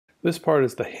This part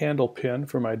is the handle pin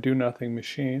for my do nothing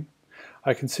machine.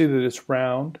 I can see that it's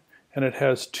round and it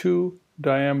has two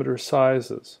diameter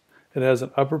sizes. It has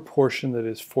an upper portion that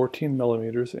is 14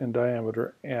 millimeters in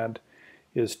diameter and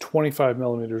is 25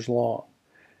 millimeters long.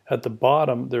 At the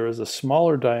bottom there is a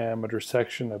smaller diameter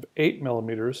section of 8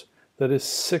 millimeters that is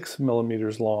 6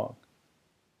 millimeters long.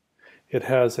 It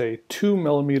has a 2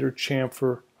 millimeter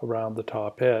chamfer around the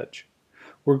top edge.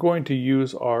 We're going to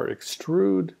use our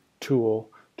extrude tool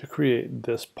to create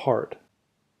this part.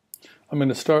 I'm going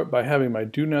to start by having my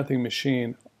do nothing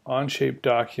machine Onshape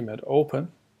document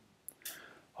open.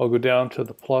 I'll go down to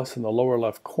the plus in the lower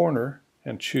left corner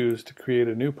and choose to create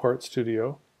a new part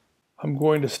studio. I'm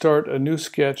going to start a new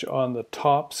sketch on the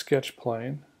top sketch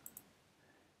plane,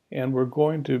 and we're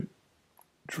going to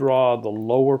draw the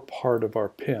lower part of our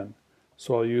pin.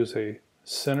 So I'll use a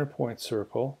center point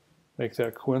circle, make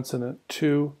that coincident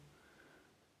to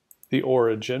the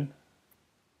origin.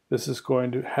 This is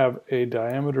going to have a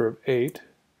diameter of 8,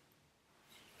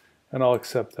 and I'll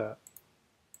accept that.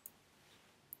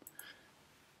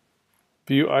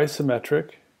 View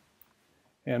isometric,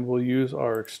 and we'll use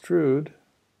our extrude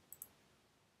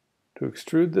to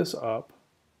extrude this up.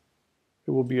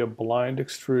 It will be a blind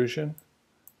extrusion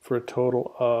for a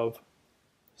total of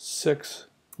 6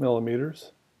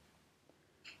 millimeters,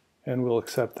 and we'll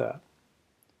accept that.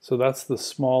 So that's the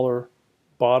smaller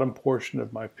bottom portion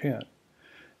of my pin.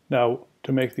 Now,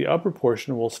 to make the upper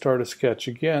portion, we'll start a sketch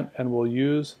again, and we'll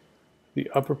use the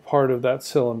upper part of that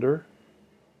cylinder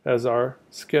as our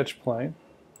sketch plane.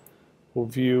 We'll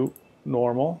view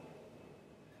normal.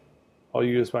 I'll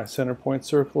use my center point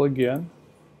circle again.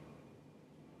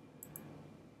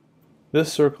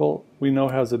 This circle we know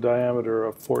has a diameter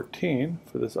of 14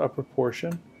 for this upper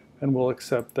portion, and we'll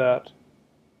accept that.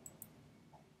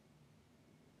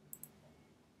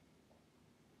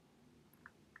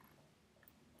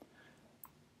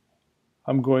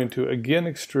 I'm going to again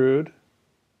extrude.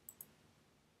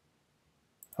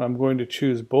 I'm going to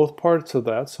choose both parts of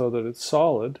that so that it's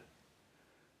solid.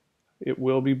 It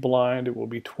will be blind, it will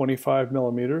be 25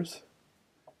 millimeters,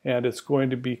 and it's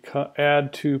going to be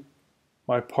add to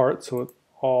my part so it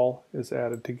all is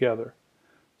added together.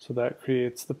 So that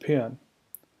creates the pin.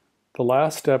 The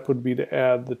last step would be to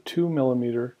add the 2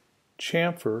 millimeter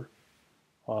chamfer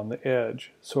on the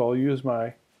edge. So I'll use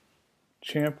my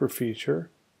chamfer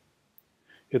feature.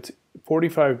 It's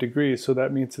 45 degrees, so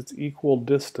that means it's equal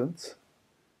distance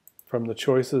from the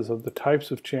choices of the types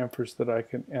of chamfers that I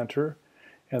can enter.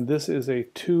 And this is a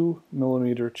 2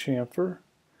 millimeter chamfer,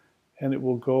 and it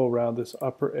will go around this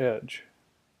upper edge.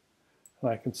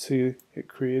 And I can see it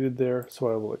created there, so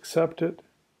I will accept it.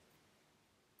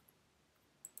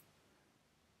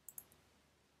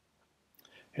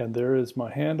 And there is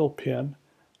my handle pin.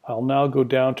 I'll now go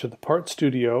down to the Part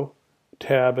Studio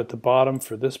tab at the bottom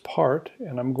for this part,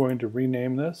 and I'm going to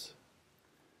rename this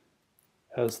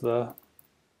as the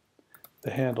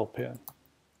handle pin.